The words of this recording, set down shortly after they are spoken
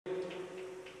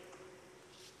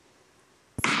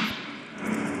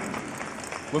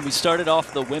When we started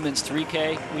off the women's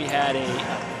 3K, we had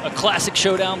a classic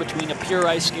showdown between a pure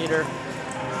ice skater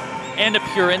and a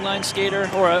pure inline skater,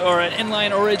 or an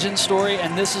inline origin story,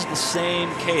 and this is the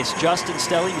same case. Justin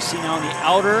Stelly, you see now in the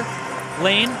outer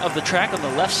lane of the track on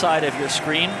the left side of your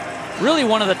screen. Really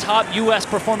one of the top U.S.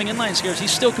 performing inline skaters. He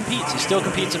still competes. He still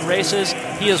competes in races.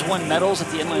 He has won medals at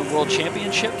the Inline World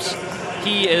Championships.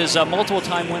 He is a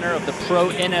multiple-time winner of the Pro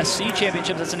NSC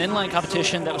Championships. That's an inline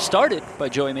competition that was started by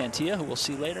Joey Mantilla, who we'll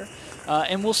see later.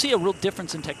 And we'll see a real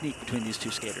difference in technique between these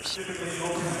two skaters.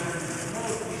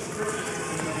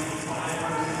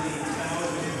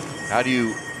 How do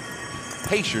you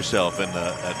pace yourself in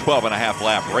a 12.5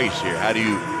 lap race here? How do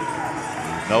you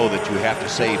know that you have to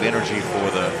save energy for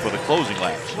the closing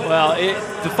laps? Well,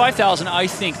 the 5,000 I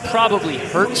think probably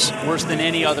hurts worse than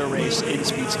any other race in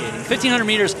speed skating. 1,500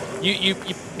 meters,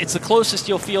 it's the closest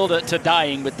you'll feel to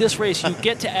dying, but this race you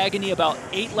get to agony about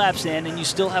 8 laps in, and you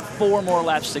still have 4 more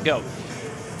laps to go.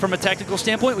 From a technical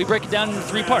standpoint, we break it down into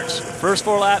 3 parts: first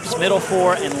 4 laps, middle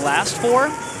 4, and last 4.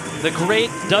 The great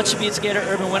Dutch speed skater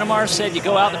Erben Winnemar said you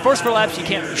go out the first 4 laps, you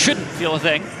shouldn't feel a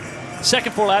thing.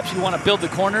 Second 4 laps, you want to build the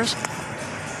corners.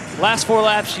 Last 4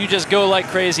 laps, you just go like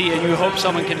crazy, and you hope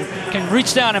someone can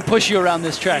reach down and push you around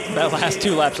this track that last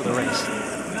 2 laps of the race.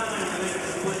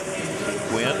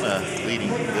 Quinn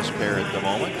leading this pair at the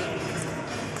moment.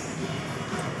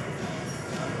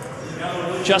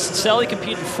 Justin Stelly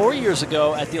competed 4 years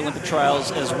ago at the Olympic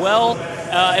trials as well,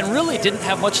 and really didn't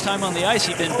have much time on the ice.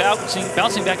 He'd been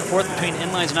bouncing back and forth between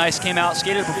inlines and ice, came out,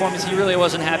 skated a performance he really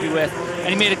wasn't happy with, and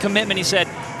he made a commitment. He said,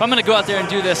 if I'm going to go out there and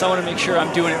do this, I want to make sure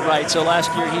I'm doing it right. So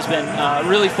last year he's been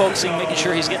really focusing, making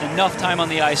sure he's getting enough time on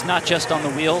the ice, not just on the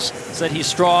wheels, so that he's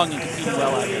strong and competing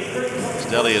well out here.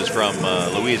 Stelly is from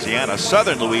Louisiana,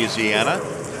 southern Louisiana,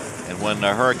 and when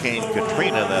Hurricane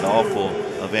Katrina, that awful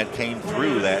event, came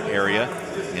through that area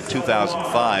in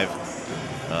 2005,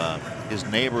 his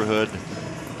neighborhood,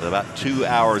 about 2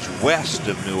 hours west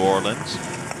of New Orleans,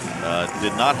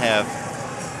 did not have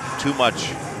too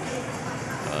much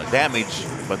damage,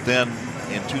 but then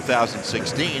in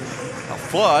 2016, a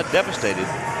flood devastated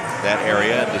that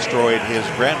area and destroyed his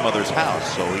grandmother's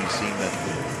house. So he's seen the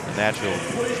natural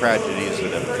tragedies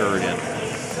that have occurred in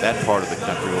that part of the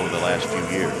country over the last few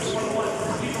years.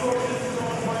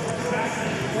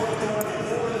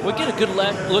 We'll get a good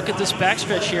look at this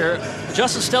backstretch here.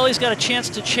 Justin Stelly's got a chance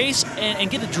to chase and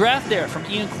get a draft there from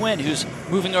Ian Quinn, who's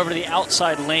moving over to the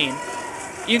outside lane.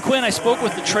 Ian Quinn, I spoke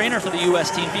with the trainer for the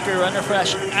U.S. team, Vicar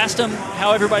Underfresh, asked him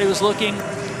how everybody was looking.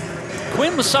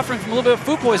 Quinn was suffering from a little bit of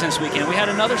food poisoning this weekend. We had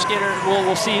another skater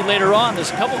we'll see later on.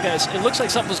 There's a couple guys. It looks like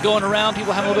something was going around.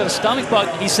 People having a little bit of stomach bug.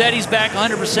 He said he's back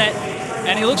 100%,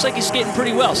 and he looks like he's skating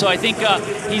pretty well. So I think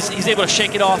he's able to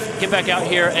shake it off, get back out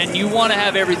here, and you want to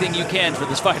have everything you can for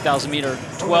this 5,000-meter,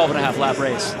 12.5 lap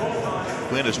race.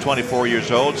 Quinn is 24 years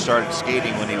old, started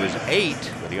skating when he was 8,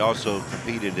 but he also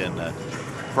competed in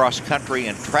cross country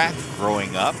and track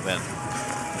growing up, and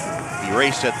he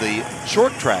raced at the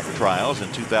short track trials in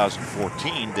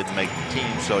 2014, didn't make the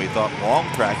team, so he thought long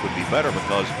track would be better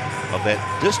because of that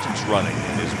distance running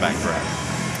in his background.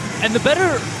 And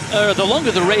the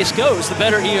longer the race goes, the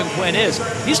better Ian Quinn is.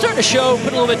 He's starting to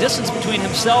put a little bit of distance between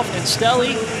himself and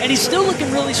Stelly, and he's still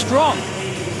looking really strong.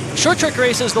 Short track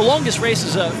races, the longest race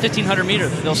is a 1,500 meter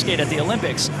that they'll skate at the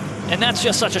Olympics. And that's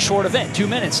just such a short event, 2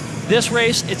 minutes. This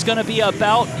race, it's going to be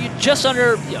about just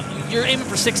under, you're aiming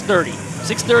for 6:30.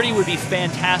 6:30 would be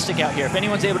fantastic out here. If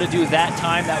anyone's able to do that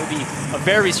time, that would be a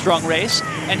very strong race.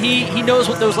 And he knows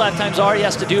what those lap times are he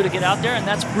has to do to get out there, and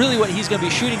that's really what he's going to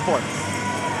be shooting for.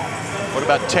 What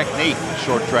about technique,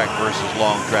 short track versus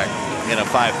long track in a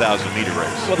 5,000-meter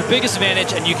race? Well, the biggest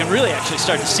advantage, and you can really actually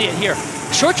start to see it here,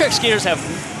 short track skaters have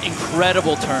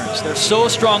incredible turns. They're so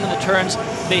strong in the turns,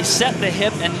 they set the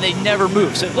hip and they never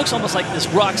move. So it looks almost like this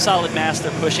rock-solid mass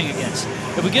they're pushing against.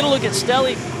 If we get a look at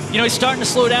Stelly, he's starting to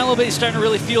slow down a little bit. He's starting to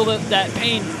really feel that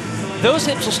pain. Those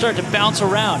hips will start to bounce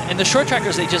around. And the short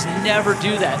trackers, they just never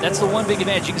do that. That's the one big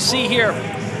advantage. You can see here,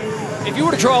 if you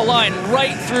were to draw a line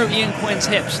right through Ian Quinn's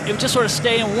hips, it would just sort of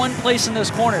stay in one place in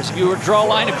those corners. If you were to draw a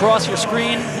line across your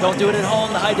screen, don't do it at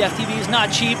home. The high-def TV is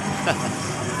not cheap.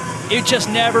 It just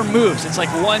never moves. It's like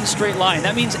one straight line.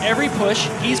 That means every push,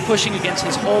 he's pushing against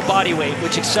his whole body weight,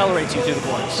 which accelerates you through the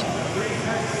corners.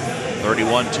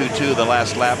 31.22 the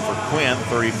last lap for Quinn,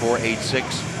 34.86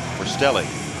 for Stelly.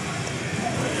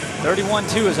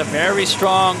 31.2 is a very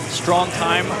strong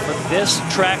time for this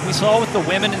track. We saw with the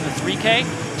women in the 3K,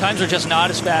 times are just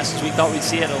not as fast as we thought we'd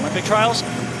see at Olympic trials.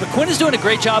 But Quinn is doing a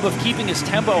great job of keeping his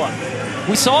tempo up.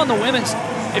 We saw in the women's,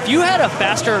 If you had a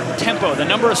faster tempo, the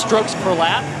number of strokes per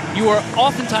lap, you are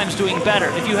oftentimes doing better.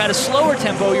 If you had a slower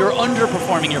tempo, you're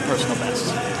underperforming your personal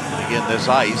best. And again, this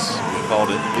ice, we called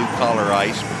it blue collar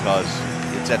ice because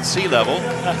it's at sea level.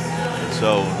 And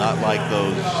so not like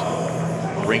those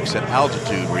rinks at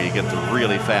altitude where you get the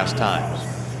really fast times.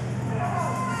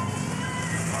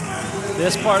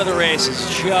 This part of the race is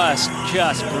just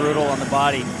brutal on the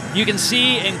body. You can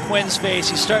see in Quinn's face,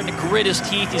 he's starting to grit his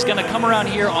teeth. He's going to come around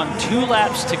here on 2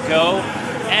 laps to go.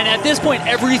 And at this point,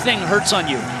 everything hurts on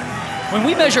you. When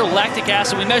we measure lactic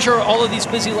acid, we measure all of these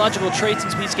physiological traits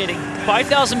in speed skating.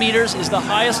 5,000 meters is the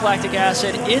highest lactic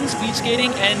acid in speed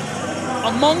skating, and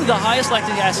among the highest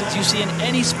lactic acids you see in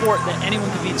any sport that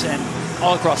anyone competes in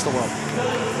all across the world.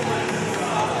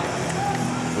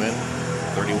 Quinn,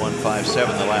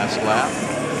 31.57 the last lap.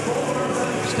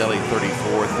 Stelly,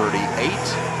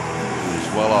 34.38, who's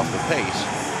well off the pace.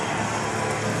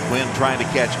 Quinn trying to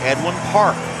catch Edwin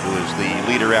Park, who is the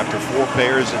leader after 4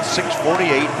 pairs at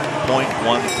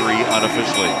 6:48.13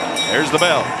 unofficially. There's the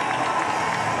bell.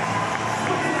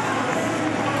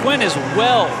 Quinn is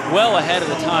well ahead of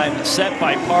the time set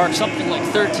by Park, something like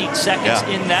 13 seconds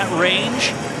in that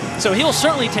range. So he'll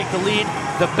certainly take the lead.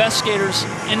 The best skaters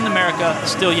in America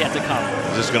still yet to come.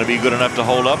 Is this going to be good enough to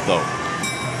hold up, though?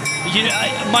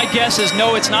 My guess is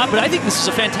no, it's not, but I think this is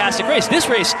a fantastic race. This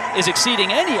race is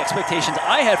exceeding any expectations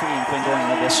I had for Ian Quinn going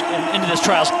into this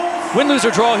trials. Win, lose, or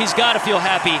draw, he's got to feel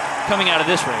happy coming out of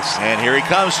this race. And here he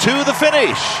comes to the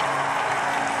finish.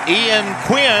 Ian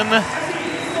Quinn,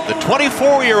 the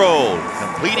 24-year-old,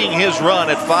 completing his run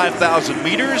at 5,000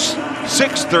 meters,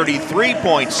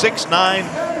 6:33.69.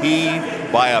 He,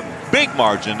 by a big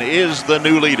margin, is the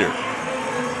new leader.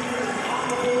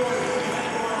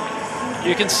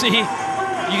 You can see,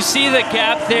 you see the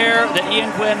gap there that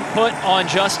Ian Quinn put on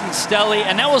Justin Stelly,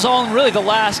 and that was all in really the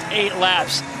last 8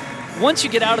 laps. Once you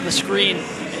get out of the screen,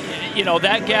 you know,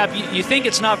 that gap, you think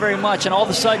it's not very much, and all of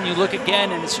a sudden you look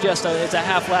again and it's just it's a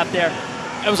half lap there.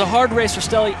 It was a hard race for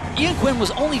Stelly. Ian Quinn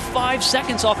was only 5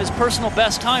 seconds off his personal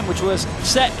best time, which was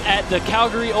set at the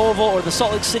Calgary Oval or the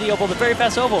Salt Lake City Oval, the very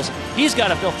fast ovals. He's got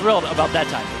to feel thrilled about that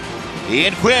time.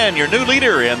 Ian Quinn, your new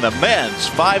leader in the men's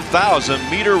 5,000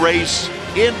 meter race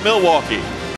in Milwaukee.